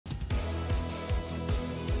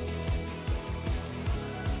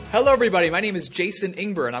Hello, everybody. My name is Jason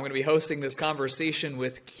Ingber, and I'm going to be hosting this conversation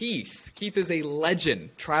with Keith. Keith is a legend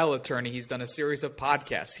trial attorney. He's done a series of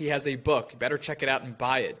podcasts. He has a book. You better check it out and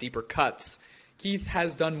buy it, Deeper Cuts. Keith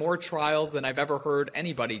has done more trials than I've ever heard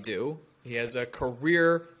anybody do. He has a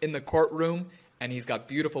career in the courtroom, and he's got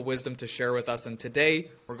beautiful wisdom to share with us. And today,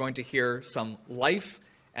 we're going to hear some life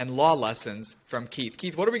and law lessons from Keith.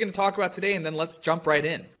 Keith, what are we going to talk about today? And then let's jump right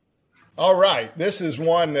in. All right. This is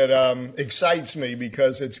one that excites me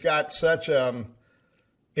because it's got such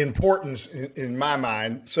importance in my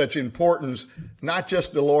mind, such importance, not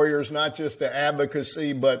just to lawyers, not just to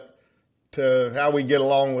advocacy, but to how we get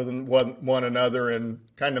along with one another and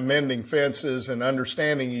kind of mending fences and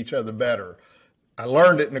understanding each other better. I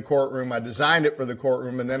learned it in the courtroom. I designed it for the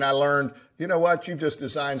courtroom. And then I learned, you know what? You just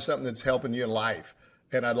designed something that's helping you in life,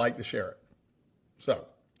 and I'd like to share it. So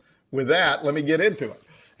with that, let me get into it.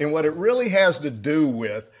 And what it really has to do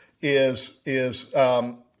with is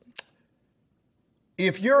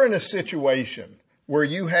if you're in a situation where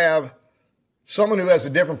you have someone who has a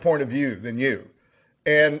different point of view than you,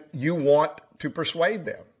 and you want to persuade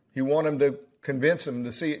them, you want them to convince them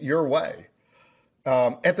to see it your way.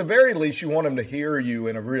 At the very least, you want them to hear you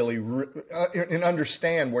and and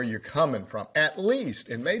understand where you're coming from, at least,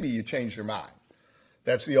 and maybe you change their mind.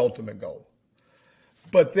 That's the ultimate goal.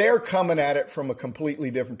 But they're coming at it from a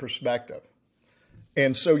completely different perspective.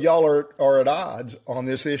 And so y'all are at odds on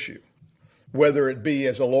this issue. Whether it be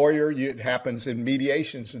as a lawyer, it happens in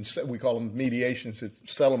mediations, and we call them mediations at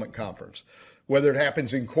settlement conference. Whether it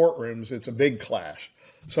happens in courtrooms, it's a big clash.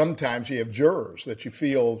 Sometimes you have jurors that you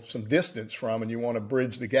feel some distance from and you want to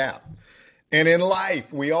bridge the gap. And in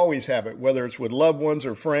life, we always have it, whether it's with loved ones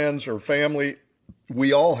or friends or family,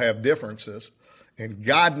 we all have differences. And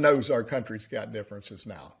God knows our country's got differences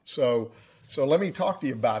now. So let me talk to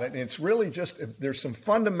you about it. And it's really just, there's some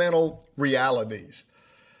fundamental realities.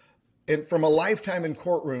 And from a lifetime in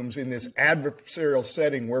courtrooms in this adversarial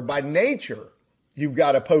setting where by nature you've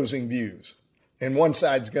got opposing views and one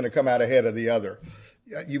side's going to come out ahead of the other.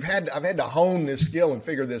 I've had to hone this skill and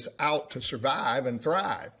figure this out to survive and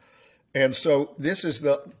thrive. And so this is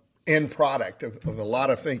the end product of a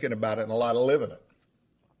lot of thinking about it and a lot of living it.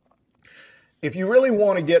 If you really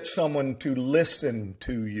want to get someone to listen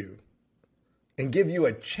to you and give you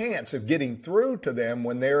a chance of getting through to them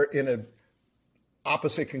when they're in an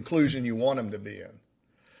opposite conclusion you want them to be in,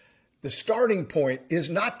 the starting point is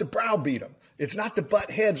not to browbeat them. It's not to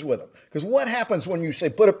butt heads with them. Because what happens when you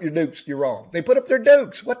say, put up your dukes, you're wrong? They put up their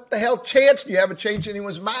dukes. What the hell chance do you have of changing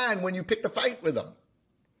anyone's mind when you pick a fight with them?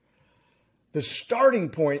 The starting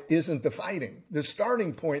point isn't the fighting. The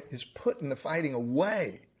starting point is putting the fighting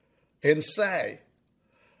away. And say,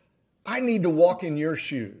 I need to walk in your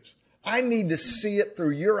shoes. I need to see it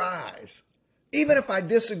through your eyes, even if I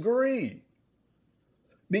disagree.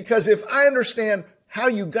 Because if I understand how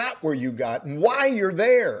you got where you got and why you're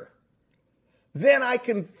there, then I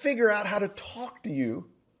can figure out how to talk to you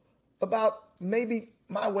about maybe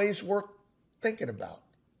my ways worth thinking about.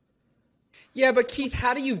 Yeah, but Keith,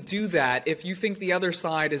 how do you do that if you think the other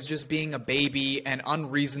side is just being a baby and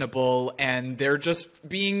unreasonable and they're just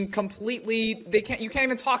being completely, you can't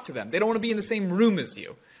even talk to them. They don't want to be in the same room as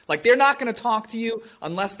you. Like, they're not going to talk to you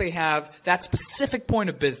unless they have that specific point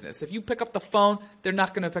of business. If you pick up the phone, they're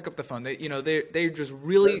not going to pick up the phone. They just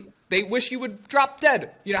really, they wish you would drop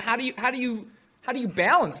dead. How do you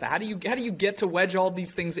balance that? How do you get to wedge all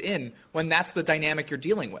these things in when that's the dynamic you're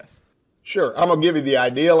dealing with? Sure. I'm going to give you the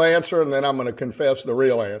ideal answer, and then I'm going to confess the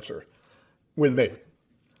real answer with me.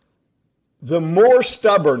 The more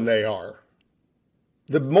stubborn they are,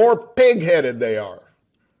 the more pig-headed they are,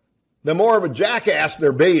 the more of a jackass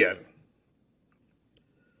they're being,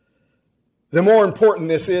 the more important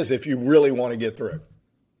this is if you really want to get through.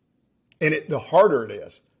 And the harder it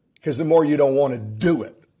is, because the more you don't want to do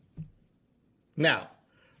it. Now,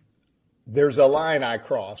 there's a line I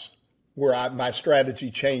cross where my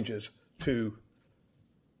strategy changes to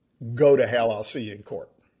go to hell, I'll see you in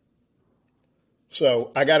court.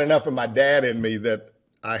 So I got enough of my dad in me that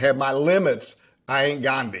I have my limits. I ain't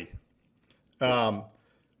Gandhi.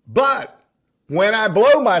 But when I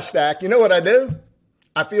blow my stack, you know what I do?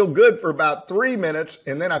 I feel good for about 3 minutes,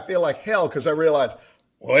 and then I feel like hell because I realize,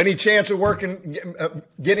 well, any chance of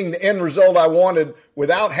getting the end result I wanted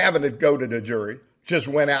without having to go to the jury just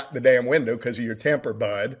went out the damn window because of your temper,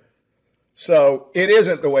 bud. So it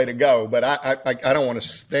isn't the way to go, but I don't want to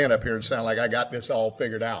stand up here and sound like I got this all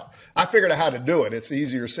figured out. I figured out how to do it. It's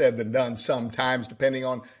easier said than done sometimes, depending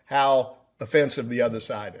on how offensive the other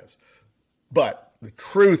side is. But the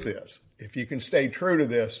truth is, if you can stay true to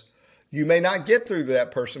this, you may not get through to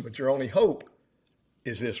that person, but your only hope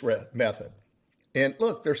is this method. And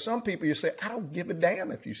look, there's some people you say, I don't give a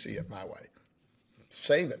damn if you see it my way.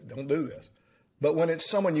 Save it. Don't do this. But when it's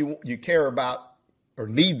someone you care about or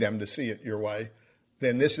need them to see it your way,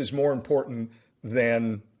 then this is more important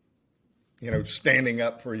than, standing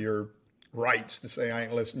up for your rights to say, I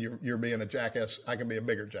ain't listening, you're being a jackass. I can be a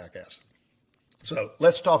bigger jackass. So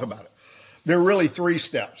let's talk about it. There are really 3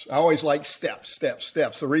 steps. I always like steps.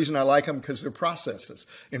 The reason I like them because they're processes.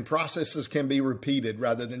 And processes can be repeated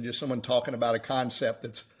rather than just someone talking about a concept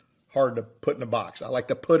that's hard to put in a box. I like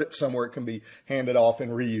to put it somewhere it can be handed off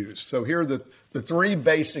and reused. So here are the 3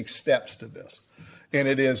 basic steps to this. And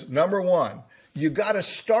it is, number 1, you got to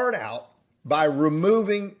start out by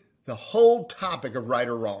removing the whole topic of right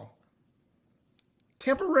or wrong.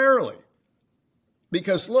 Temporarily.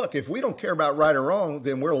 Because look, if we don't care about right or wrong,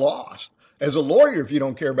 then we're lost. As a lawyer, if you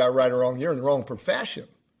don't care about right or wrong, you're in the wrong profession.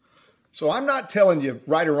 So I'm not telling you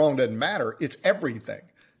right or wrong doesn't matter. It's everything.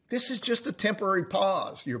 This is just a temporary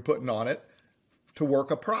pause you're putting on it to work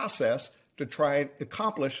a process to try and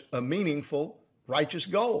accomplish a meaningful, righteous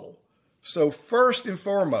goal. So first and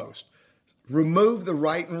foremost, remove the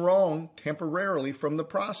right and wrong temporarily from the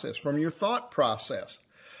process, from your thought process.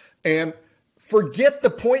 And forget the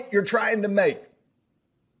point you're trying to make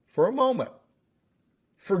for a moment.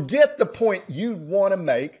 Forget the point you want to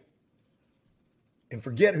make and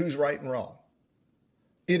forget who's right and wrong.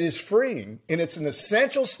 It is freeing, and it's an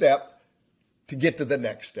essential step to get to the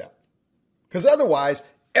next step. Because otherwise,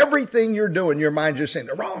 everything you're doing, your mind's just saying,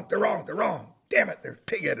 they're wrong. Damn it, they're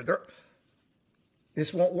pig-headed.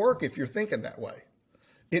 This won't work if you're thinking that way.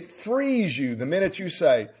 It frees you the minute you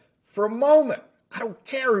say, for a moment, I don't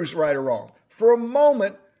care who's right or wrong. For a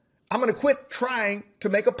moment, I'm going to quit trying to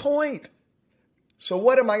make a point. So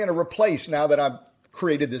what am I going to replace now that I've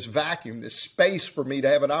created this vacuum, this space for me to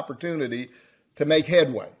have an opportunity to make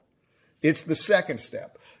headway? It's the second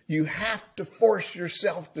step. You have to force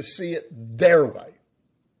yourself to see it their way.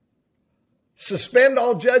 Suspend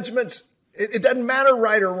all judgments. It doesn't matter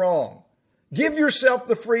right or wrong. Give yourself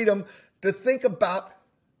the freedom to think about,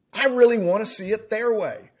 I really want to see it their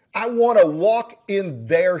way. I want to walk in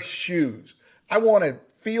their shoes. I want to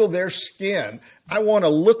feel their skin. I want to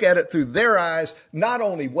look at it through their eyes, not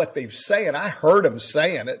only what they've saying. I heard them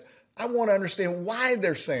saying it. I want to understand why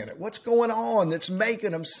they're saying it. What's going on that's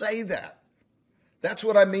making them say that? That's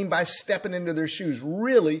what I mean by stepping into their shoes,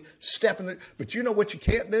 really stepping there. But you know what you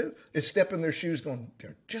can't do is step in their shoes going,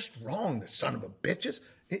 they're just wrong, the son of a bitches.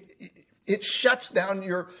 It shuts down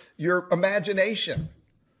your imagination.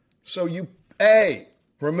 So you,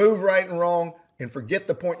 remove right and wrong and forget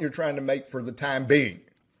the point you're trying to make for the time being.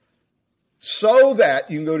 So that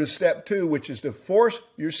you can go to step 2, which is to force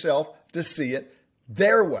yourself to see it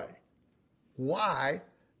their way. Why?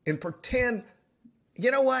 And pretend, you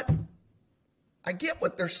know what? I get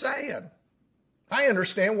what they're saying. I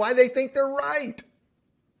understand why they think they're right.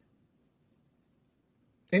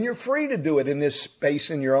 And you're free to do it in this space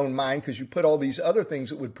in your own mind because you put all these other things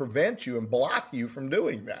that would prevent you and block you from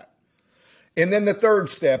doing that. And then the third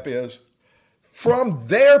step is, from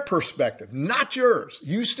their perspective, not yours.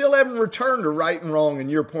 You still haven't returned to right and wrong in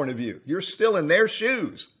your point of view. You're still in their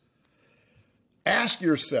shoes. Ask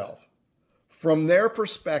yourself, from their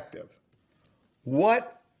perspective,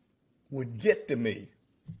 what would get to me?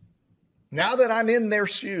 Now that I'm in their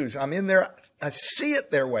shoes, I see it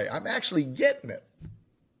their way. I'm actually getting it.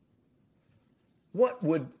 What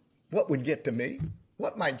would get to me?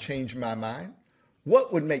 What might change my mind?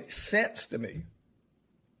 What would make sense to me?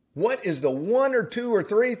 What is the 1 or 2 or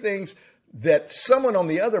 3 things that someone on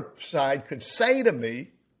the other side could say to me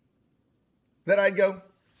that I'd go,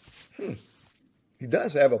 he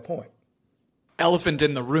does have a point. Elephant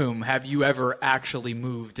in the room, have you ever actually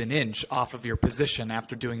moved an inch off of your position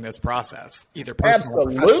after doing this process? Either personal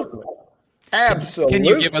or professional? Absolutely. Can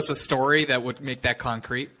you give us a story that would make that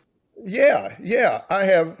concrete? Yeah, I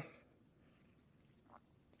have.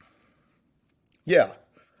 Yeah,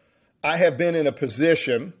 I have been in a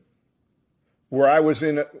position where I was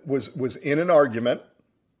in an argument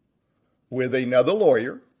with another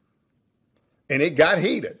lawyer, and it got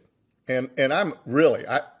heated. And I'm really,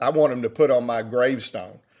 I want him to put on my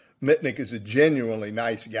gravestone, Mitnik is a genuinely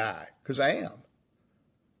nice guy, because I am.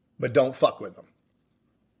 But don't fuck with him.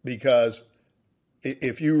 Because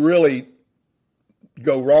if you really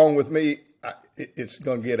go wrong with me, it's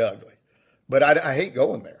going to get ugly. But I hate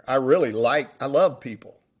going there. I love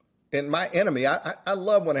people. And my enemy, I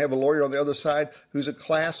love when I have a lawyer on the other side who's a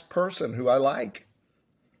class person who I like,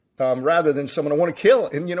 rather than someone I want to kill.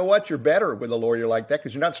 And you know what? You're better with a lawyer like that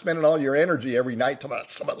because you're not spending all your energy every night talking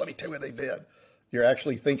about somebody, let me tell you what they did. You're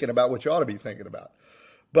actually thinking about what you ought to be thinking about.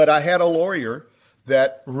 But I had a lawyer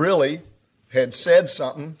that really had said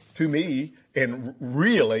something to me and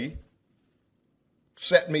really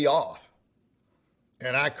set me off.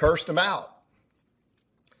 And I cursed him out.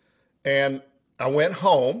 And I went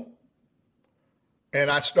home, and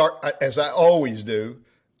as I always do,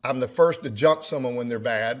 I'm the first to jump someone when they're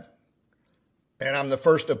bad. And I'm the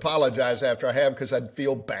first to apologize after I have because I'd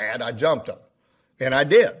feel bad. I jumped them. And I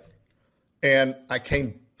did. And I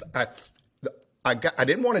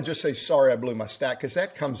didn't want to just say, sorry, I blew my stack, because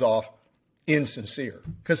that comes off insincere,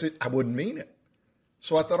 because I wouldn't mean it.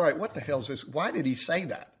 So I thought, all right, what the hell is this? Why did he say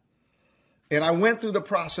that? And I went through the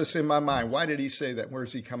process in my mind. Why did he say that?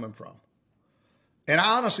 Where's he coming from? And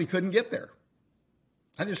I honestly couldn't get there.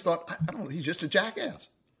 I just thought, I don't know, he's just a jackass.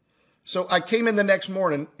 So I came in the next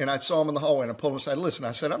morning, and I saw him in the hallway, and I pulled him aside. Listen,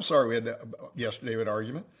 I said, I'm sorry we had that yesterday with an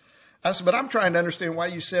argument. I said, but I'm trying to understand why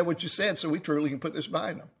you said what you said so we truly can put this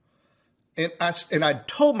behind them. And I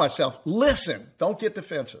told myself, listen, don't get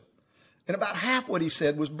defensive. And about half what he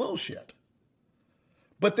said was bullshit.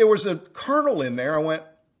 But there was a kernel in there. I went,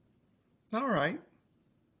 all right.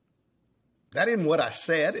 That isn't what I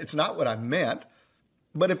said. It's not what I meant.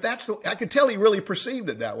 But if that's I could tell he really perceived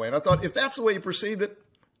it that way. And I thought, if that's the way he perceived it,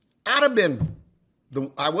 I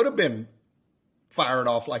would have been fired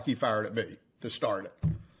off like he fired at me to start it.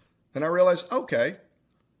 And I realized, okay,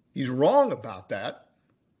 he's wrong about that.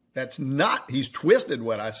 He's twisted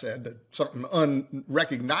what I said to something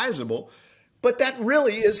unrecognizable, but that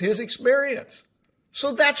really is his experience.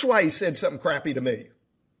 So that's why he said something crappy to me.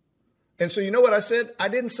 And so you know what I said? I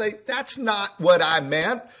didn't say, that's not what I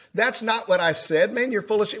meant. That's not what I said. Man, you're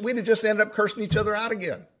full of shit. We'd have just ended up cursing each other out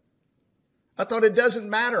again. I thought, it doesn't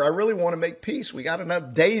matter. I really want to make peace. We got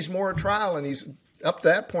enough days more of trial, and he's up to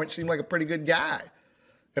that point seemed like a pretty good guy.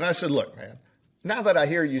 And I said, look, man, now that I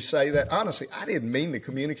hear you say that, honestly, I didn't mean to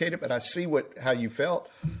communicate it, but I see how you felt.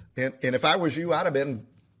 And if I was you, I'd have been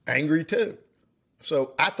angry too.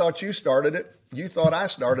 So I thought you started it. You thought I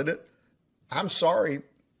started it. I'm sorry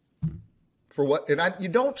for what, and you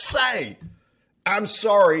don't say, I'm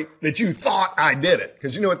sorry that you thought I did it.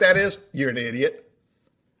 Because you know what that is? You're an idiot.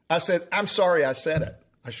 I said, I'm sorry I said it.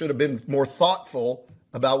 I should have been more thoughtful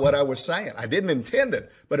about what I was saying. I didn't intend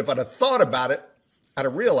it, but if I'd have thought about it, I'd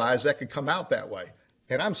have realized that could come out that way.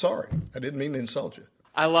 And I'm sorry. I didn't mean to insult you.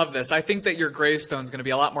 I love this. I think that your gravestone is going to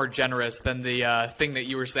be a lot more generous than the thing that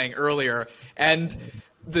you were saying earlier. And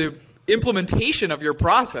the implementation of your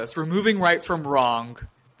process, removing right from wrong,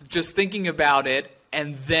 just thinking about it,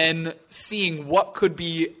 and then seeing what could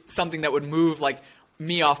be something that would move like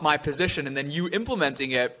me off my position, and then you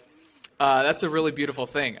implementing it, that's a really beautiful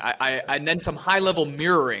thing. And then some high-level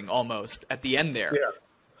mirroring almost at the end there. Yeah.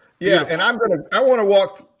 Yeah, and I want to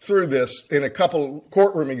walk through this in a couple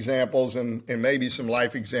courtroom examples and maybe some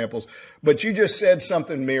life examples. But you just said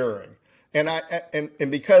something mirroring, and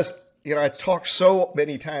because I talk so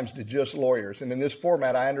many times to just lawyers, and in this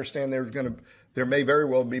format, I understand there may very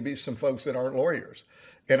well be some folks that aren't lawyers.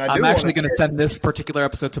 And I'm actually going to send this particular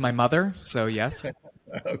episode to my mother. So yes.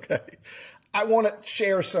 Okay, I want to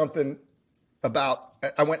share something about.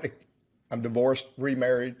 I'm divorced,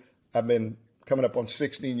 remarried. I've been coming up on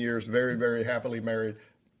 16 years, very, very happily married.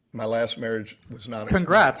 My last marriage was not.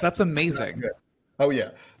 Congrats. That's amazing. Oh,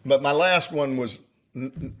 yeah. But my last one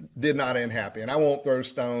did not end happy. And I won't throw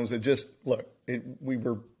stones. It just, didn't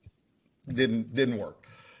work,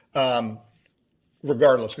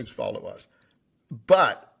 regardless whose fault it was.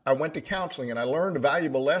 But I went to counseling, and I learned a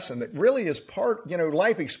valuable lesson that really is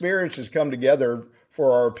life experiences come together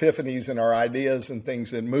for our epiphanies and our ideas and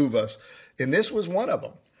things that move us. And this was one of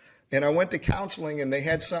them. And I went to counseling, and they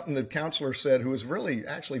had something the counselor said, who was really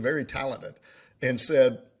actually very talented, and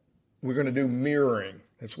said, we're going to do mirroring.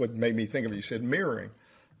 That's what made me think of it. You said mirroring.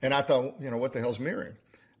 And I thought, what the hell's mirroring?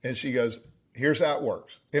 And she goes, here's how it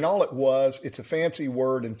works. And all it was, it's a fancy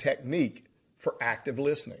word and technique for active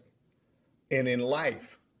listening. And in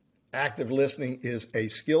life, active listening is a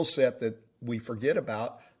skill set that we forget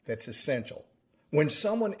about that's essential. When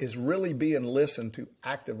someone is really being listened to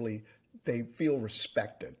actively, they feel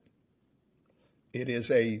respected. It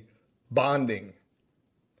is a bonding.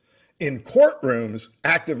 In courtrooms,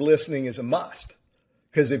 active listening is a must.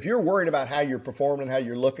 Because if you're worried about how you're performing, how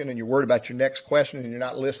you're looking, and you're worried about your next question, and you're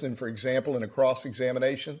not listening, for example, in a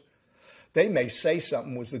cross-examination, they may say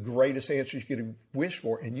something was the greatest answer you could have wished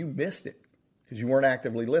for, and you missed it because you weren't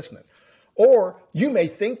actively listening. Or you may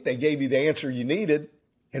think they gave you the answer you needed,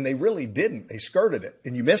 and they really didn't. They skirted it,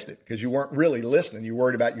 and you missed it because you weren't really listening. You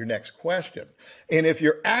worried about your next question. And if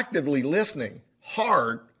you're actively listening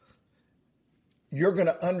hard, you're going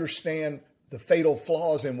to understand the fatal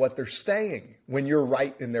flaws in what they're saying when you're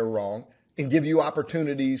right and they're wrong, and give you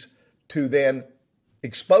opportunities to then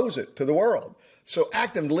expose it to the world. So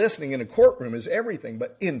active listening in a courtroom is everything.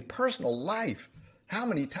 But in personal life, how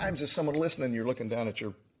many times is someone listening and you're looking down at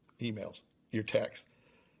your emails, your text?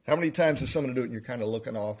 How many times is someone do it and you're kind of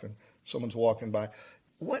looking off and someone's walking by?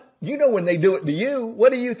 What, you know, when they do it to you,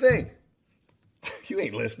 what do you think? You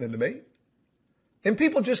ain't listening to me. And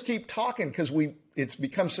people just keep talking because it's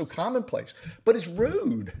become so commonplace. But it's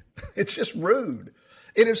rude. It's just rude.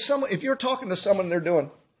 And if you're talking to someone and they're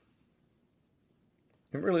doing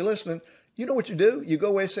and really listening, you know what you do? You go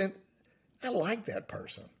away saying, I like that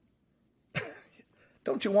person.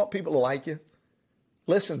 Don't you want people to like you?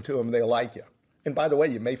 Listen to them, they'll like you. And by the way,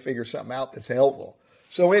 you may figure something out that's helpful.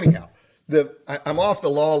 So anyhow, I'm off the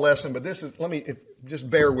law lesson, but just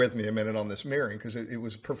bear with me a minute on this mirroring because it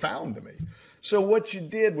was profound to me. So what you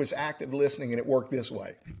did was active listening, and it worked this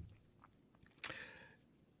way.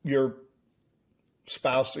 Your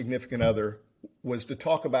spouse, significant other, was to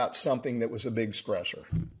talk about something that was a big stressor.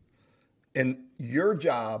 And your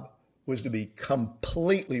job was to be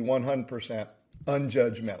completely 100%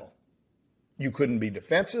 unjudgmental. You couldn't be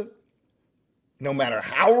defensive. No matter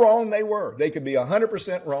how wrong they were, they could be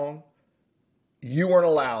 100% wrong. You weren't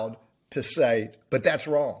allowed to say, but that's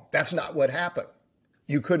wrong. That's not what happened.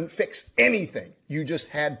 You couldn't fix anything. You just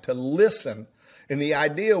had to listen. And the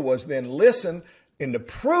idea was then listen, and to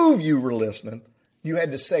prove you were listening, you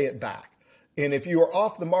had to say it back. And if you were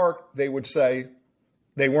off the mark, they would say,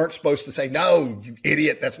 they weren't supposed to say, no, you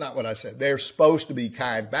idiot, that's not what I said. They're supposed to be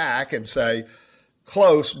kind back and say,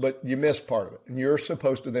 close, but you missed part of it. And you're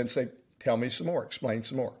supposed to then say, tell me some more, explain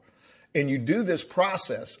some more. And you do this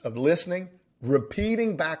process of listening,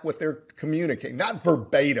 repeating back what they're communicating, not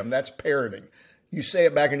verbatim, that's parroting. You say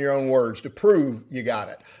it back in your own words to prove you got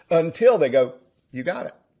it until they go, you got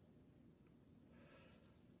it.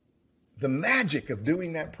 The magic of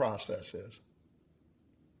doing that process is,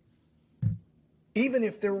 even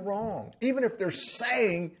if they're wrong, even if they're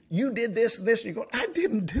saying you did this and this, and you go, I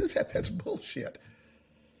didn't do that. That's bullshit.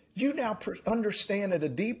 You now understand at a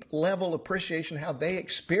deep level appreciation how they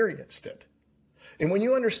experienced it. And when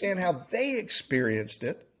you understand how they experienced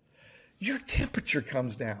it, your temperature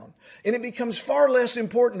comes down. And it becomes far less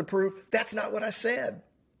important to prove that's not what I said.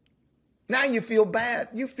 Now you feel bad.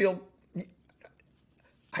 You feel,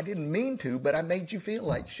 I didn't mean to, but I made you feel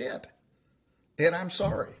like shit. And I'm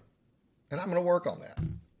sorry. And I'm going to work on that.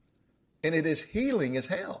 And it is healing as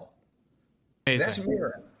hell. Amazing. That's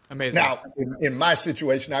mirroring. Amazing. Now, in my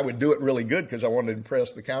situation, I would do it really good because I wanted to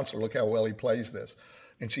impress the counselor. Look how well he plays this.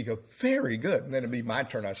 And she'd go, very good. And then it'd be my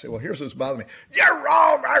turn. I'd say, well, here's what's bothering me. You're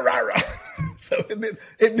wrong. Rah, rah, rah. So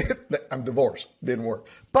I'm divorced. Didn't work.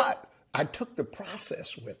 But I took the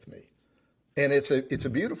process with me. And it's a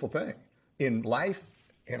beautiful thing in life,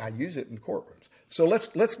 and I use it in courtrooms. So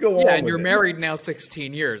let's go on. Yeah, and you're married now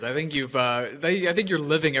 16 years. I think I think you're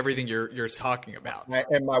living everything you're talking about.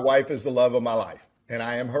 And my wife is the love of my life, and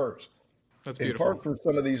I am hers. That's beautiful. In part from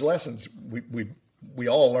some of these lessons we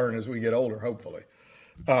all learn as we get older, hopefully.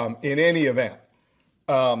 In any event,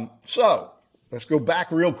 so let's go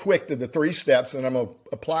back real quick to the 3 steps, and I'm going to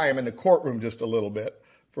apply them in the courtroom just a little bit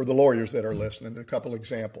for the lawyers that are listening. A couple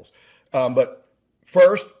examples, but.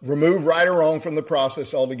 First, remove right or wrong from the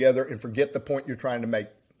process altogether and forget the point you're trying to make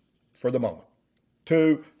for the moment.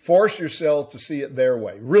 2, force yourself to see it their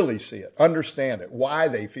way, really see it, understand it, why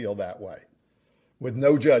they feel that way, with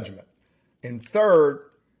no judgment. And 3rd,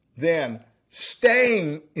 then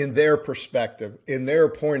staying in their perspective, in their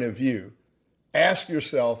point of view, ask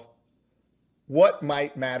yourself what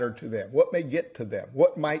might matter to them, what may get to them,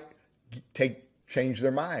 what might change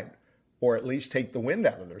their mind, or at least take the wind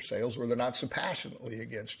out of their sails where they're not so passionately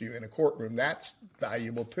against you in a courtroom. That's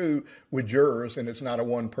valuable too with jurors, and it's not a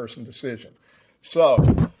one-person decision. So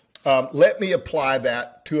let me apply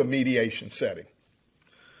that to a mediation setting.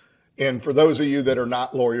 And for those of you that are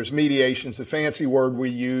not lawyers, mediation is a fancy word we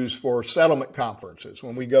use for settlement conferences.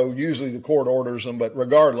 When we go, usually the court orders them, but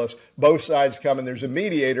regardless, both sides come and there's a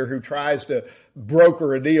mediator who tries to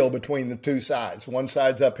broker a deal between the 2 sides. One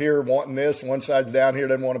side's up here wanting this, one side's down here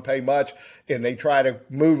doesn't want to pay much, and they try to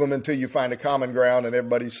move them until you find a common ground and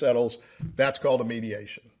everybody settles. That's called a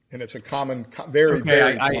mediation. And it's a very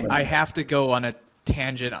common. I have to go on a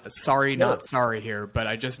tangent. Sorry, not sorry here, but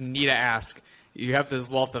I just need to ask. You have this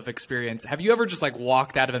wealth of experience. Have you ever just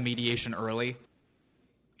walked out of a mediation early?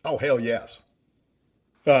 Oh, hell yes.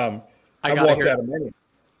 I've walked out of many.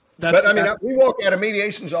 We walk out of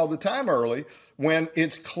mediations all the time early when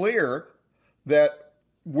it's clear that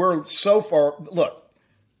we're so far. Look,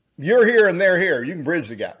 you're here and they're here. You can bridge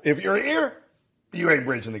the gap. If you're here, you ain't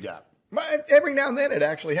bridging the gap. Every now and then it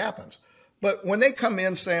actually happens. But when they come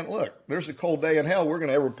in saying, look, there's a cold day in hell, we're going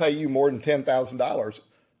to ever pay you more than $10,000.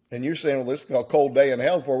 And you're saying, well, this is a cold day in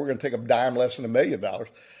hell for we're going to take a dime less than $1 million.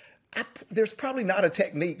 There's probably not a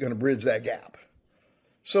technique going to bridge that gap.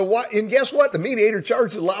 So what? And guess what? The mediator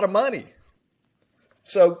charges a lot of money.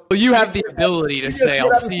 So you have the ability to say,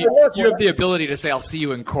 I'll see you. You have the ability to say, I'll see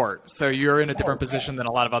you in court. So you're in a different position than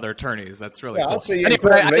a lot of other attorneys. That's really cool. I'll see you anyway, in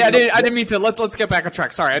court. I didn't mean to. Let's get back on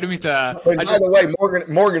track. Sorry, I didn't mean to. By the way,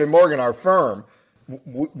 Morgan and Morgan, our firm,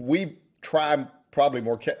 we try probably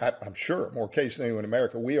more. I'm sure more cases than anyone in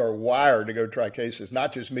America. We are wired to go try cases.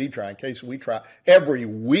 Not just me trying cases. We try every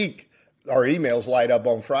week. Our emails light up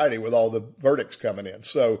on Friday with all the verdicts coming in.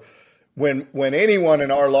 So when anyone in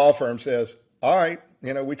our law firm says, "All right,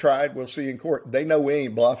 we tried. We'll see you in court," they know we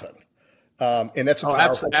ain't bluffing, and that's a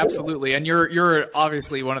powerful tool. Absolutely. And you're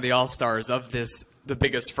obviously one of the all-stars of the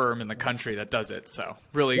biggest firm in the country that does it. So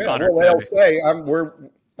really honored. Well, they'll say we're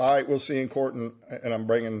all right. We'll see you in court, and I'm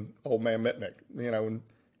bringing old man Mitnik. And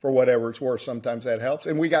for whatever it's worth, sometimes that helps.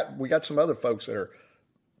 And we got some other folks that are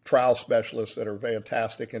trial specialists that are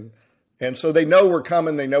fantastic, and so they know we're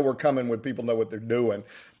coming. They know we're coming when people know what they're doing.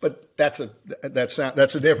 But that's a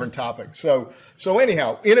different topic. So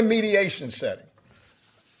anyhow, in a mediation setting,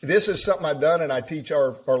 this is something I've done, and I teach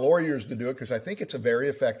our lawyers to do it because I think it's a very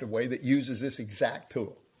effective way that uses this exact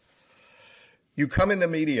tool. You come into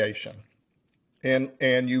mediation, and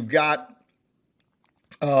you've got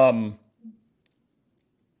all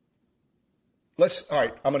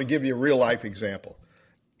right. I'm going to give you a real life example.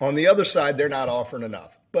 On the other side, they're not offering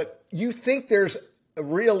enough. But you think there's a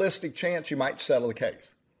realistic chance you might settle the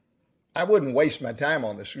case. I wouldn't waste my time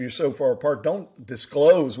on this. You're so far apart. Don't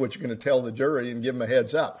disclose what you're going to tell the jury and give them a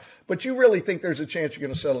heads up. But you really think there's a chance you're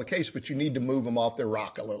going to settle the case, but you need to move them off their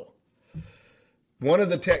rock a little. One of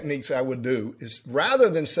the techniques I would do is rather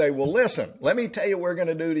than say, well, listen, let me tell you what we're going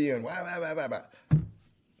to do to you. And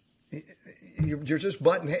you're just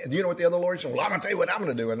butting heads. You know what the other lawyers say? Well, I'm going to tell you what I'm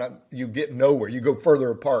going to do. And you get nowhere. You go further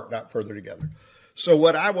apart, not further together. So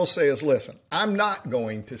what I will say is, listen, I'm not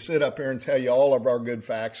going to sit up here and tell you all of our good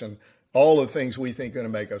facts and all the things we think are going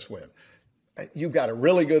to make us win. You've got a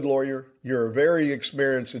really good lawyer. You're a very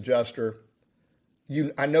experienced adjuster.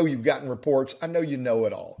 I know you've gotten reports. I know you know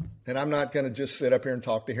it all. And I'm not going to just sit up here and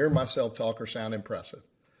talk to hear myself talk or sound impressive.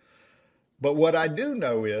 But what I do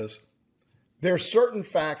know is there are certain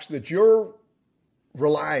facts that you're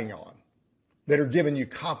relying on that are giving you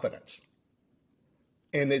confidence.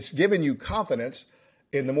 And it's giving you confidence,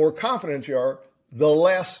 and the more confident you are, the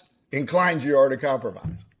less inclined you are to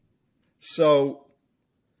compromise. So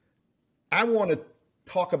I want to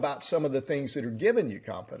talk about some of the things that are giving you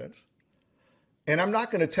confidence, and I'm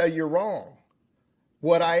not going to tell you you're wrong.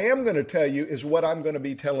 What I am going to tell you is what I'm going to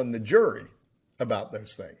be telling the jury about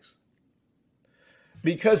those things.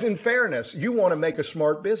 Because in fairness, you want to make a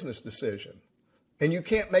smart business decision. And you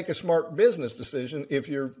can't make a smart business decision if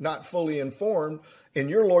you're not fully informed,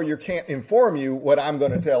 and your lawyer can't inform you what I'm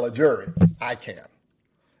going to tell a jury. I can.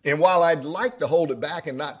 And while I'd like to hold it back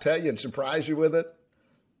and not tell you and surprise you with it,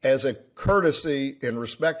 as a courtesy and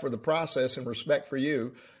respect for the process and respect for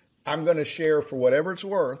you, I'm going to share for whatever it's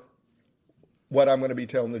worth what I'm going to be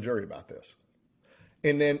telling the jury about this.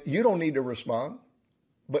 And then you don't need to respond.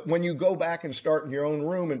 But when you go back and start in your own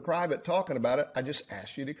room in private talking about it, I just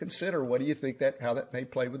ask you to consider what do you think how that may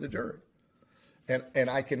play with the jury. And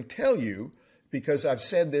I can tell you, because I've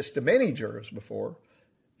said this to many jurors before,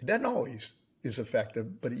 it doesn't always is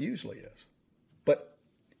effective, but it usually is. But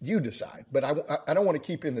you decide. But I don't want to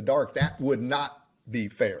keep you in the dark. That would not be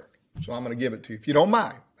fair. So I'm going to give it to you. If you don't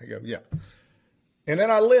mind, I go, yeah. And then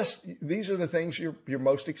I list, these are the things you're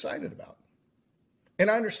most excited about. And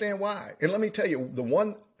I understand why. And let me tell you,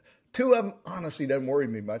 two of them honestly doesn't worry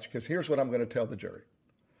me much because here's what I'm going to tell the jury.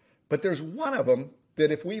 But there's one of them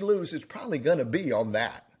that if we lose, it's probably going to be on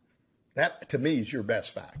that. That, to me, is your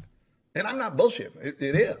best fact. And I'm not bullshitting.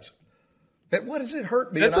 It is. That what does it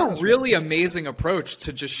hurt me? That's a really amazing approach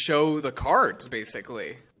to just show the cards,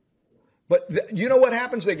 basically. But you know what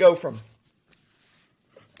happens? They go from,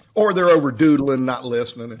 or they're over doodling, not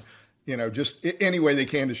listening, and, just any way they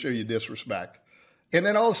can to show you disrespect. And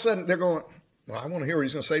then all of a sudden they're going, well, I want to hear what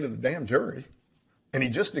he's going to say to the damn jury. And he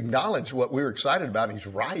just acknowledged what we were excited about, and he's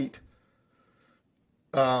right.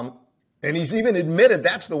 And he's even admitted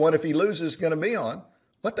that's the one, if he loses, is going to be on.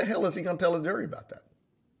 What the hell is he going to tell the jury about that?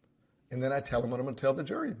 And then I tell him what I'm going to tell the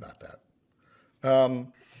jury about that.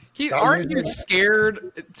 Aren't you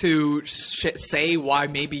scared to say why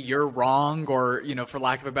maybe you're wrong or, for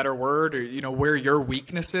lack of a better word, or, where your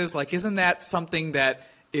weakness is? Like, isn't that something that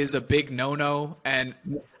is a big no-no, and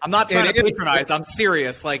I'm not trying to patronize. I'm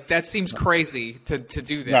serious. Like, that seems crazy to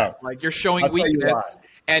do that. No. Like, you're showing weakness,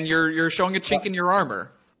 and you're showing a chink in your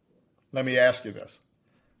armor. Let me ask you this.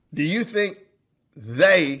 Do you think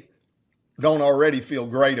they don't already feel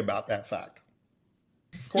great about that fact?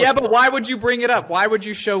 Yeah, but why would you bring it up? Why would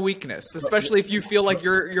you show weakness, especially if you feel like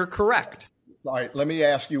you're correct? All right, let me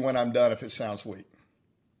ask you when I'm done if it sounds weak.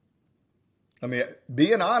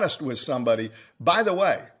 Being honest with somebody. By the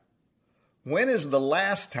way, when is the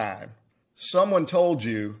last time someone told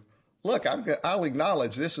you, look, I'll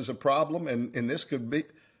acknowledge this is a problem and this could be,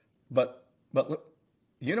 but look,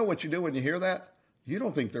 you know what you do when you hear that? You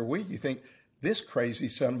don't think they're weak. You think, this crazy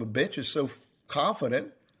son of a bitch is so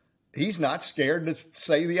confident, he's not scared to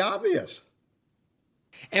say the obvious.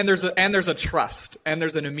 And there's a trust, and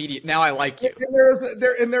there's an immediate, now I like you.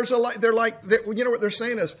 They're like, you know what they're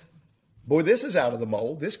saying is, boy, this is out of the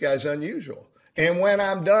mold. This guy's unusual. And when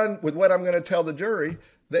I'm done with what I'm going to tell the jury,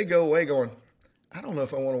 they go away going, I don't know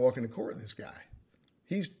if I want to walk into court with this guy.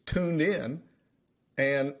 He's tuned in,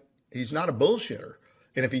 and he's not a bullshitter.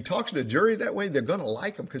 And if he talks to the jury that way, they're going to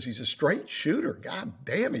like him because he's a straight shooter. God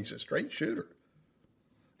damn, he's a straight shooter.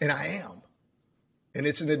 And I am. And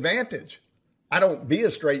it's an advantage. I don't be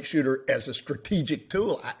a straight shooter as a strategic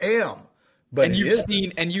tool. I am. But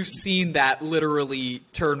you've seen that literally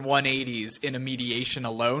turn 180s in a mediation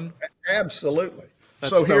alone. Absolutely.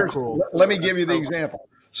 That's so cool. Let me give you the example.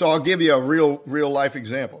 So I'll give you a real life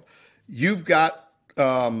example. You've got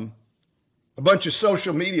a bunch of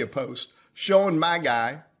social media posts showing my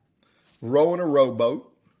guy rowing a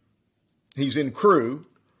rowboat. He's in crew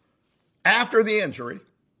after the injury,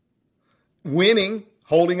 winning,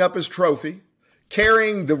 holding up his trophy,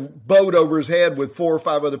 carrying the boat over his head with 4 or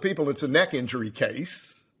 5 other people. It's a neck injury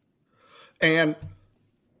case. And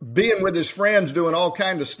being with his friends doing all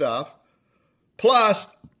kinds of stuff. Plus,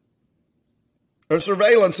 a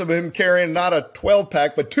surveillance of him carrying not a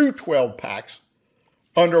 12-pack, but 2 12-packs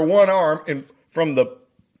under one arm and from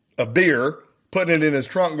a beer, putting it in his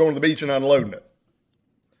trunk, going to the beach and unloading it.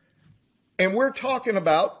 And we're talking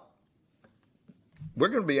about, we're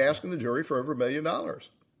going to be asking the jury for over $1 million.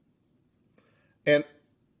 And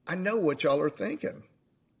I know what y'all are thinking.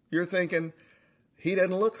 You're thinking, he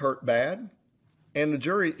doesn't look hurt bad, and the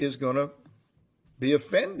jury is going to be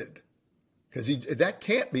offended because that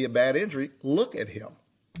can't be a bad injury. Look at him.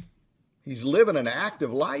 He's living an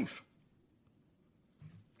active life.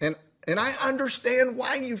 And I understand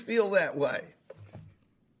why you feel that way.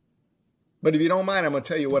 But if you don't mind, I'm going to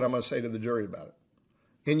tell you what I'm going to say to the jury about it.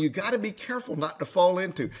 And you got to be careful not to fall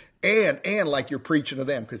into, and like you're preaching to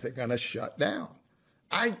them, because they're going to shut down.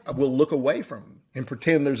 I will look away from them and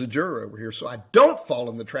pretend there's a juror over here so I don't fall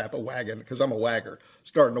in the trap of wagging, because I'm a wagger,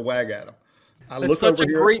 starting to wag at them. It's such a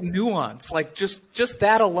great nuance. Like, just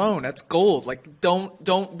that alone, that's gold. Like,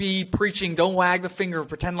 don't be preaching, don't wag the finger,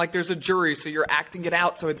 pretend like there's a jury so you're acting it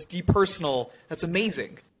out so it's depersonal. That's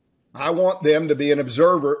amazing. I want them to be an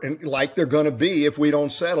observer, and like they're going to be if we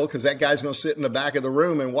don't settle, because that guy's going to sit in the back of the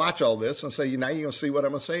room and watch all this and say, now you're going to see what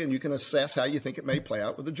I'm going to say, and you can assess how you think it may play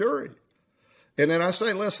out with the jury. And then I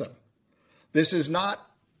say, listen, this is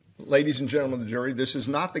not, ladies and gentlemen of the jury, this is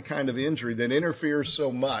not the kind of injury that interferes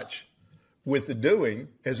so much with the doing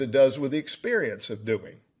as it does with the experience of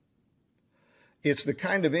doing. It's the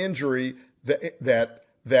kind of injury that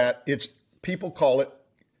it's, people call it,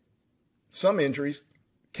 some injuries,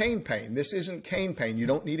 cane pain. This isn't cane pain. You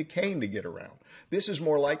don't need a cane to get around. This is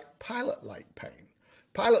more like pilot light pain.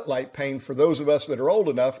 Pilot light pain, for those of us that are old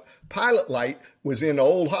enough, pilot light was in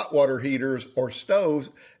old hot water heaters or stoves,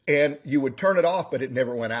 and you would turn it off, but it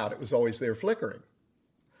never went out. It was always there flickering.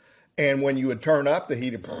 And when you would turn up the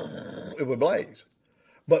heat, it would blaze.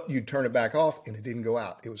 But you'd turn it back off, and it didn't go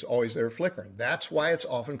out. It was always there flickering. That's why it's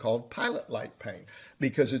often called pilot light pain,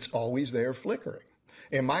 because it's always there flickering.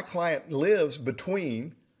 And my client lives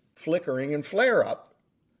between flickering and flare-up,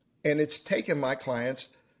 and it's taken my client's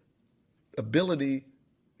ability,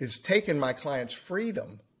 it's taken my client's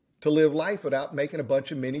freedom to live life without making a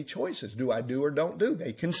bunch of mini choices. Do I do or don't do?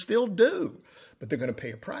 They can still do, but they're going to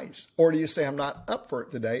pay a price. Or do you say, I'm not up for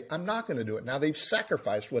it today, I'm not going to do it. Now they've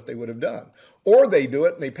sacrificed what they would have done. Or they do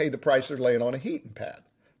it and they pay the price, they're laying on a heating pad.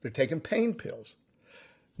 They're taking pain pills.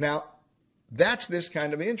 Now, that's this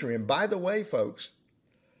kind of injury. And by the way, folks,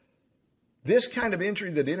 this kind of injury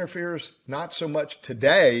that interferes not so much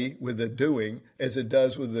today with the doing as it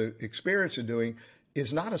does with the experience of doing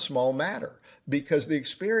is not a small matter, because the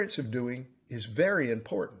experience of doing is very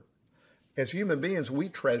important. As human beings, we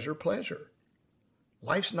treasure pleasure.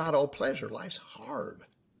 Life's not all pleasure. Life's hard,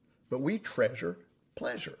 but we treasure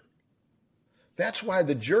pleasure. That's why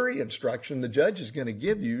the jury instruction the judge is going to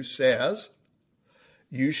give you says,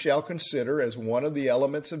 you shall consider as one of the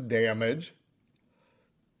elements of damage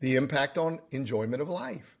the impact on enjoyment of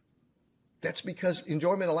life. That's because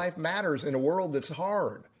enjoyment of life matters in a world that's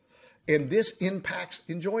hard. And this impacts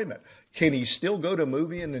enjoyment. Can he still go to a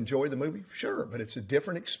movie and enjoy the movie? Sure, but it's a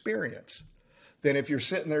different experience than if you're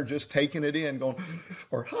sitting there just taking it in going,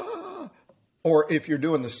 or ha, or if you're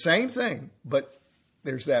doing the same thing, but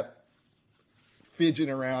there's that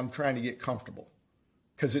fidgeting around trying to get comfortable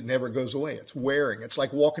because it never goes away. It's wearing. It's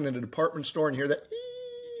like walking in a department store and you hear that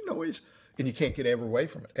noise and you can't get ever away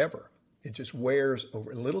from it, ever. It just wears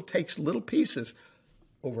over. Takes little pieces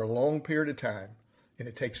over a long period of time, and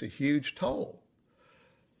it takes a huge toll.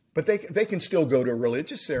 But they can still go to a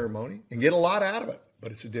religious ceremony and get a lot out of it,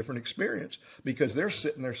 but it's a different experience because they're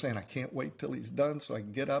sitting there saying, I can't wait till he's done so I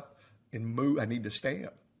can get up and move. I need to stand.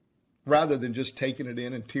 Rather than just taking it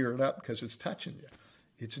in and tearing up because it's touching you.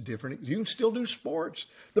 It's different. You can still do sports.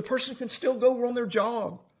 The person can still go on their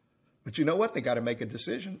jog. But you know what? They got to make a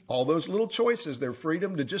decision. All those little choices, their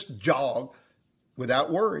freedom to just jog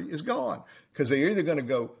without worry is gone. Because they're either going to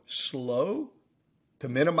go slow to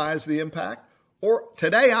minimize the impact, or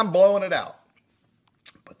today I'm blowing it out.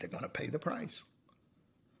 But they're going to pay the price.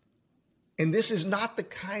 And this is not the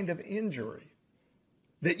kind of injury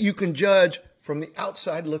that you can judge from the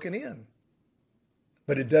outside looking in.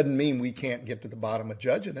 But it doesn't mean we can't get to the bottom of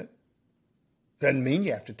judging it. Doesn't mean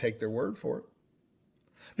you have to take their word for it.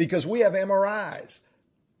 Because we have MRIs,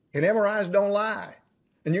 and MRIs don't lie.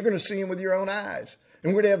 And you're going to see them with your own eyes.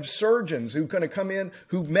 And we're going to have surgeons who are going to come in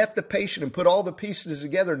who met the patient and put all the pieces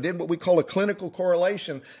together and did what we call a clinical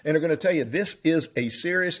correlation and are going to tell you this is a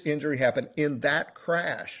serious injury happened in that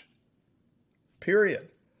crash. Period.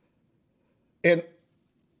 And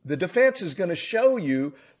the defense is going to show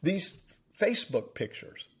you these Facebook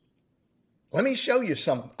pictures. Let me show you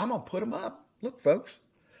some of them. I'm going to put them up. Look, folks.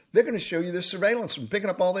 They're going to show you this surveillance from picking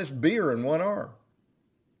up all this beer in one arm.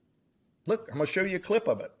 Look, I'm going to show you a clip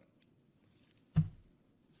of it.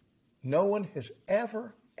 No one has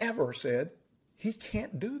ever said he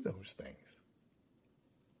can't do those things.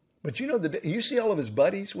 But you know, you see all of his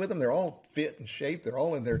buddies with him. They're all fit and shaped. They're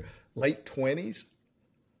all in their late 20s.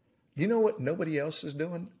 You know what nobody else is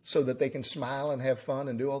doing so that they can smile and have fun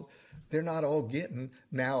and do all? They're not all getting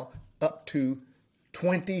now up to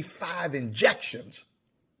 25 injections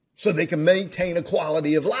so they can maintain a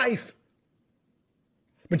quality of life.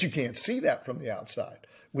 But you can't see that from the outside.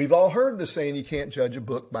 We've all heard the saying, you can't judge a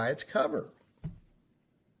book by its cover.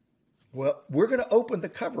 Well, we're going to open the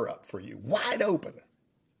cover up for you, wide open,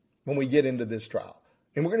 when we get into this trial.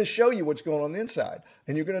 And we're going to show you what's going on the inside.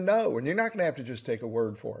 And you're going to know, and you're not going to have to just take a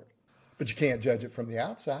word for it. But you can't judge it from the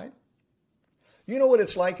outside. You know what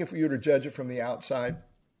it's like if we were to judge it from the outside?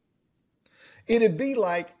 It'd be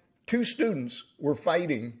like two students were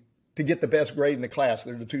fighting to get the best grade in the class.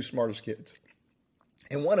 They're the two smartest kids.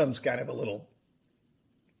 And one of them's kind of a little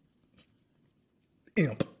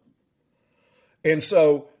imp. And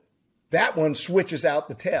so that one switches out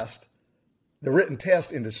the test, the written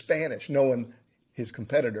test, into Spanish, knowing his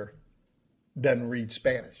competitor doesn't read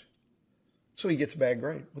Spanish. So he gets a bad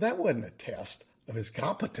grade. Well, that wasn't a test of his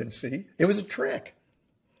competency. It was a trick.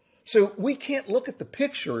 So we can't look at the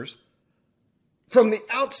pictures from the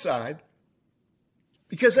outside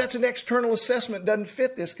because that's an external assessment. Doesn't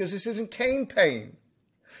fit this because this isn't cane pain.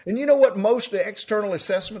 And you know what most of the external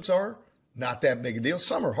assessments are? Not that big a deal.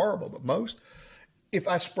 Some are horrible, but most. If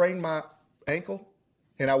I sprain my ankle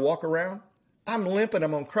and I walk around, I'm limping.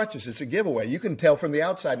 I'm on crutches. It's a giveaway. You can tell from the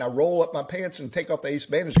outside. And I roll up my pants and take off the ace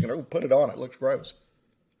bandage. You can put it on. It looks gross.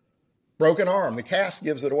 Broken arm. The cast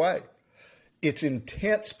gives it away. It's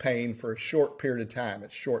intense pain for a short period of time.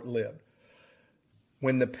 It's short-lived.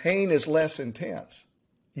 When the pain is less intense,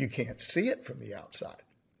 you can't see it from the outside.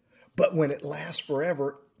 But when it lasts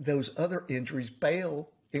forever, those other injuries pale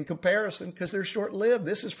in comparison because they're short-lived.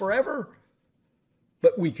 This is forever.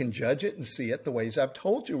 But we can judge it and see it the ways I've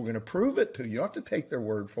told you. We're going to prove it to you. You don't have to take their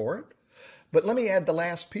word for it. But let me add the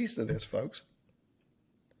last piece to this, folks.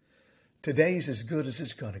 Today's as good as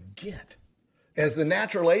it's going to get. As the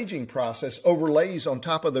natural aging process overlays on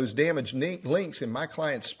top of those damaged links in my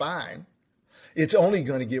client's spine, it's only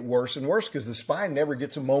going to get worse and worse because the spine never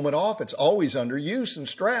gets a moment off. It's always under use and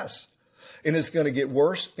stress. And it's going to get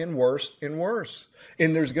worse and worse and worse.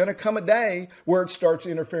 And there's going to come a day where it starts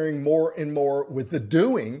interfering more and more with the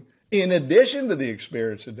doing in addition to the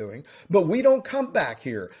experience of doing. But we don't come back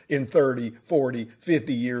here in 30, 40,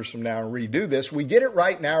 50 years from now and redo this. We get it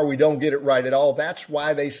right now or we don't get it right at all. That's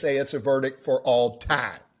why they say it's a verdict for all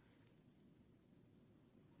time.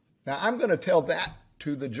 Now, I'm going to tell that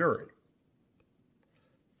to the jury.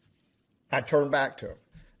 I turned back to him.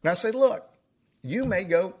 And I said, look, you may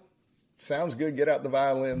go, sounds good, get out the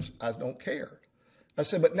violins. I don't care. I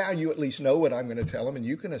said, but now you at least know what I'm going to tell them, and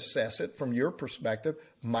you can assess it from your perspective.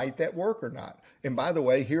 Might that work or not? And by the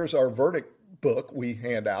way, here's our verdict book we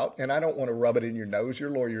hand out, and I don't want to rub it in your nose. Your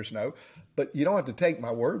lawyers know, but you don't have to take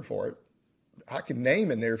my word for it. I can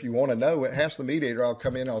name in there if you want to know. Ask the mediator. I'll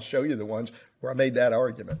come in. I'll show you the ones where I made that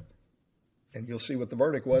argument, and you'll see what the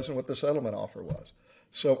verdict was and what the settlement offer was.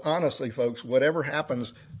 So honestly, folks, whatever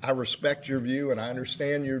happens, I respect your view and I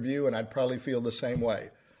understand your view, and I'd probably feel the same way.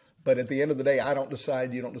 But at the end of the day, I don't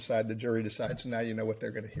decide, you don't decide, the jury decides, so now you know what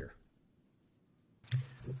they're going to hear.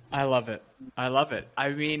 I love it. I love it. I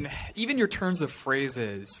mean, even your turns of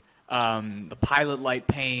phrases, the pilot light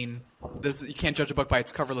pane, this, you can't judge a book by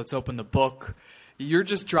its cover, let's open the book. You're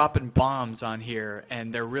just dropping bombs on here,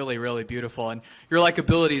 and they're really, really beautiful. And your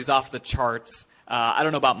likability is off the charts. I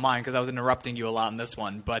don't know about mine because I was interrupting you a lot in this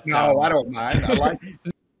one, but no, I don't mind. I like.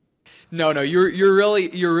 No, you're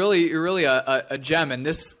really a gem, and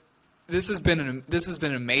this has been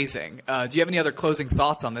amazing. Do you have any other closing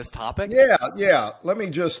thoughts on this topic? Yeah.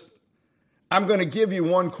 I'm going to give you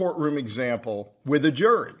one courtroom example with a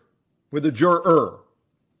jury, with a juror,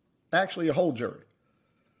 actually a whole jury,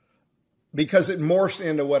 because it morphs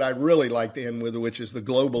into what I'd really like to end with, which is the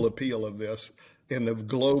global appeal of this and the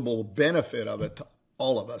global benefit of it to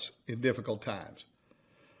all of us in difficult times.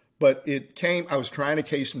 But I was trying a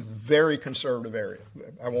case in a very conservative area.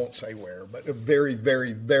 I won't say where, but a very,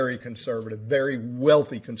 very, very conservative, very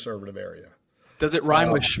wealthy conservative area. Does it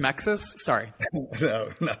rhyme with Schmexis? Sorry. No,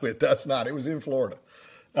 it does not. It was in Florida.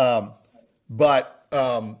 And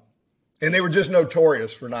they were just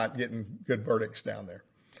notorious for not getting good verdicts down there.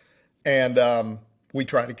 And we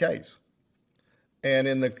tried a case. And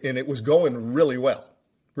it was going really well,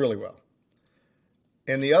 really well.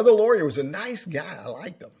 And the other lawyer was a nice guy. I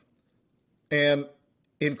liked him. And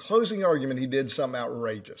in closing argument, he did something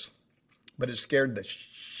outrageous, but it scared the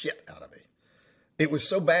shit out of me. It was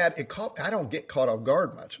so bad. I don't get caught off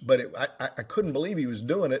guard much, but I couldn't believe he was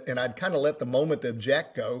doing it. And I'd kind of let the moment to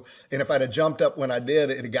object go. And if I'd have jumped up when I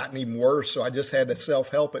did, it had gotten even worse. So I just had to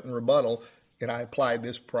self-help it and rebuttal. And I applied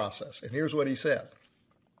this process. And here's what he said.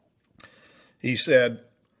 He said,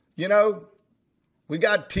 we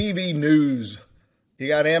got TV news. You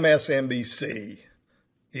got MSNBC.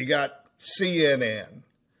 You got CNN.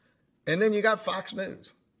 And then you got Fox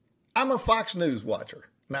News. I'm a Fox News watcher.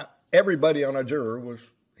 Now, everybody on our juror were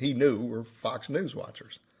Fox News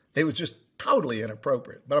watchers. It was just totally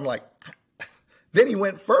inappropriate. But I'm like, then he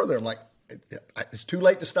went further. I'm like, it's too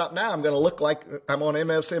late to stop now. I'm going to look like I'm on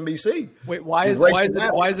MSNBC. Wait, why is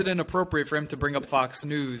it inappropriate for him to bring up Fox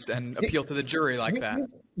News and appeal to the jury like that?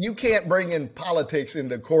 You can't bring in politics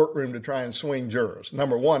into the courtroom to try and swing jurors.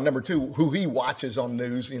 Number one. Number two, who he watches on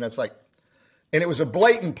news. It's like, and it was a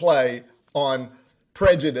blatant play on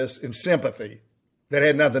prejudice and sympathy that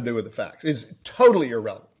had nothing to do with the facts. It's totally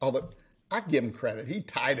irrelevant. Although I give him credit. He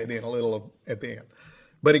tied it in a little at the end.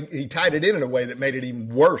 But he tied it in a way that made it even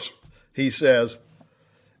worse. He says,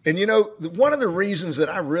 and one of the reasons that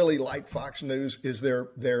I really like Fox News is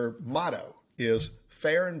their motto is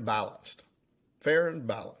fair and balanced. Fair and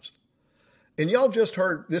balanced. And y'all just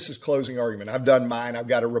heard, this is closing argument. I've done mine. I've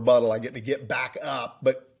got a rebuttal. I get to get back up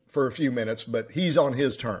but for a few minutes, but he's on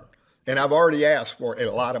his turn. And I've already asked for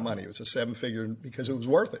a lot of money. It was a 7-figure because it was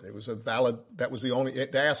worth it. It was that was the only,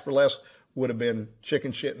 to ask for less would have been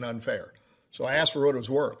chicken shit and unfair. So I asked for what it was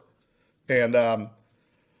worth. And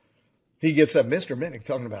he gets up, Mr. Mitnik,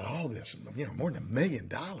 talking about all this, more than $1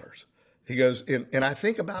 million. He goes, and I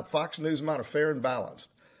think about Fox News amount of fair and balanced.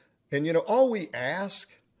 And, all we ask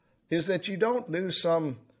is that you don't do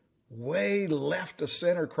some way left of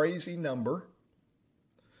center crazy number.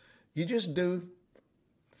 You just do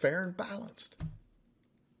fair and balanced.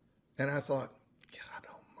 And I thought, God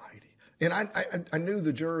almighty. And I knew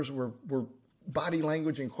the jurors were body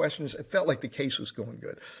language and questions. It felt like the case was going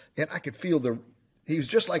good. And I could feel he was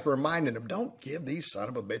just like reminding them, don't give these son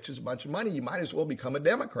of a bitches a bunch of money. You might as well become a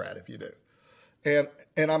Democrat if you do.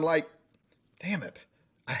 And I'm like, damn it.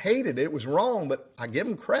 I hated it. It was wrong, but I give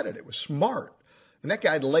him credit. It was smart. And that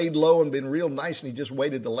guy had laid low and been real nice, and he just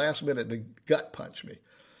waited the last minute to gut punch me.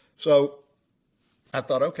 So I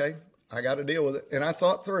thought, okay, I got to deal with it. And I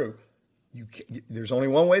thought through, there's only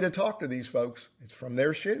one way to talk to these folks. It's from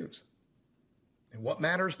their shoes. And what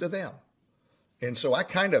matters to them. And so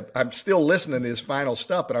I'm still listening to his final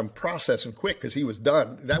stuff, but I'm processing quick because he was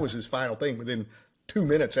done. That was his final thing. Within 2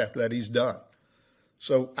 minutes after that, he's done.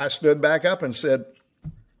 So I stood back up and said,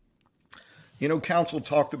 counsel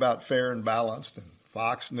talked about fair and balanced and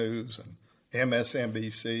Fox News and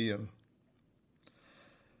MSNBC. And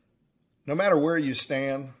no matter where you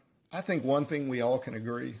stand, I think one thing we all can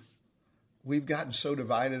agree, we've gotten so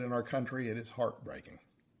divided in our country, it is heartbreaking.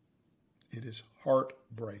 It is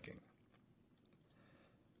heartbreaking.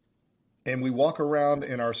 And we walk around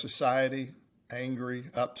in our society angry,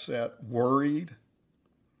 upset, worried,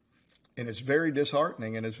 and it's very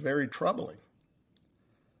disheartening and it's very troubling.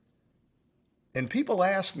 And people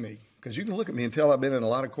ask me, because you can look at me and tell I've been in a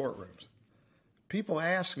lot of courtrooms. People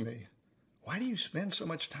ask me, why do you spend so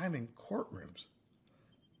much time in courtrooms?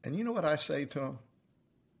 And you know what I say to them?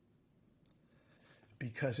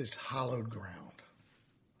 Because it's hallowed ground.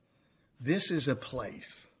 This is a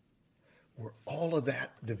place where all of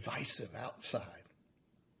that divisive outside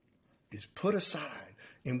is put aside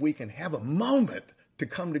and we can have a moment to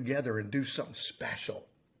come together and do something special.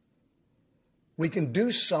 We can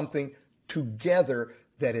do something together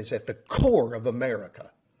that is at the core of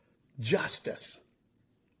America, justice.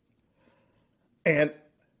 And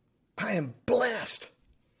I am blessed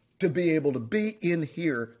to be able to be in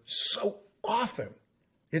here so often.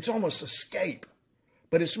 It's almost escape,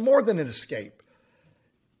 but it's more than an escape.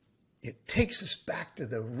 It takes us back to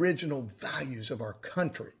the original values of our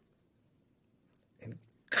country. And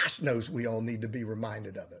gosh knows we all need to be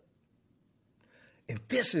reminded of it. And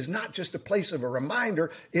this is not just a place of a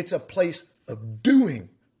reminder, it's a place of doing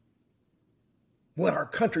what our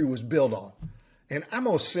country was built on. And I'm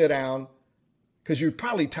going to sit down because you're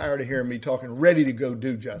probably tired of hearing me talking, ready to go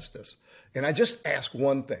do justice. And I just ask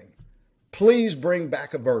one thing. Please bring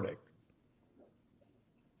back a verdict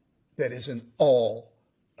that is an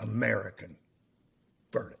all-American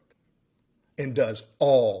verdict and does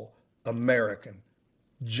all-American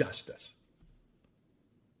justice.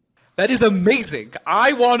 That is amazing.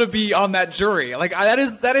 I want to be on that jury. Like that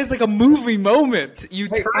is like a movie moment. You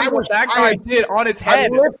turn what that guy did on its head.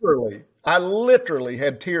 I literally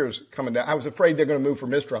had tears coming down. I was afraid they're going to move for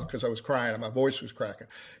mistrial because I was crying and my voice was cracking.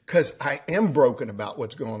 Because I am broken about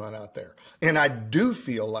what's going on out there. And I do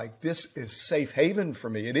feel like this is safe haven for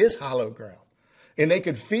me. It is hallowed ground. And they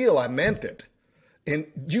could feel I meant it. And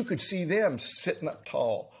you could see them sitting up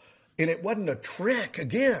tall. And it wasn't a trick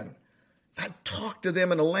again. I talked to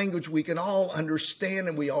them in a language we can all understand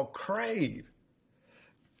and we all crave.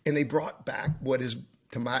 And they brought back what is,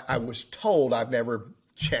 I was told, I've never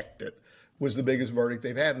checked it, was the biggest verdict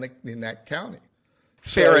they've had in that county.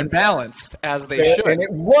 Fair and balanced, as they should. And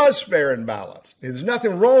it was fair and balanced. There's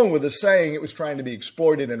nothing wrong with the saying it was trying to be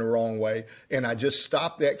exploited in the wrong way, and I just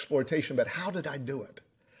stopped the exploitation. But how did I do it?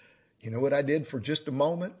 You know what I did for just a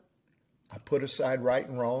moment? I put aside right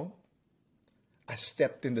and wrong. I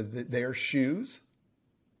stepped into their shoes,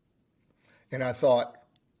 and I thought,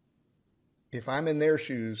 if I'm in their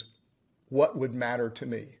shoes, what would matter to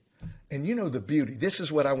me? And you know the beauty, this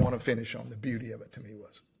is what I want to finish on, the beauty of it to me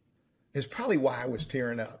is probably why I was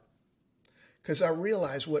tearing up. Because I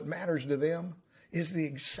realized what matters to them is the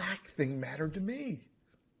exact thing mattered to me.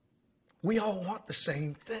 We all want the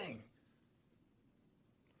same thing.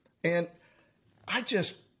 And I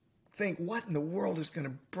just think, what in the world is going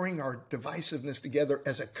to bring our divisiveness together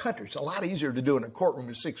as a country? It's a lot easier to do in a courtroom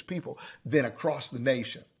with 6 people than across the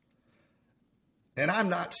nation. And I'm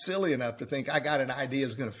not silly enough to think I got an idea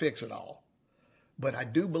that's going to fix it all. But I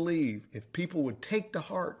do believe if people would take to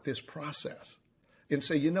heart this process and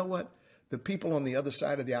say, you know what, the people on the other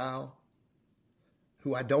side of the aisle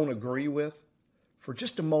who I don't agree with, for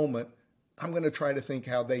just a moment, I'm going to try to think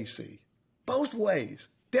how they see. Both ways,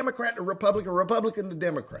 Democrat to Republican, Republican to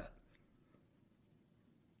Democrat.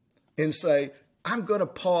 And say, I'm going to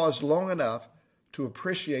pause long enough to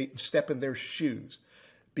appreciate and step in their shoes.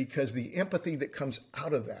 Because the empathy that comes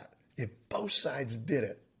out of that, if both sides did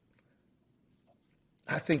it,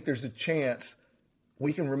 I think there's a chance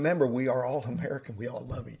we can remember we are all American. We all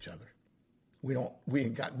love each other. We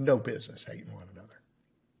ain't got no business hating one another.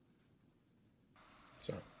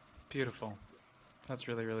 So beautiful. That's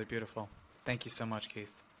really, really beautiful. Thank you so much,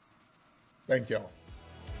 Keith. Thank y'all.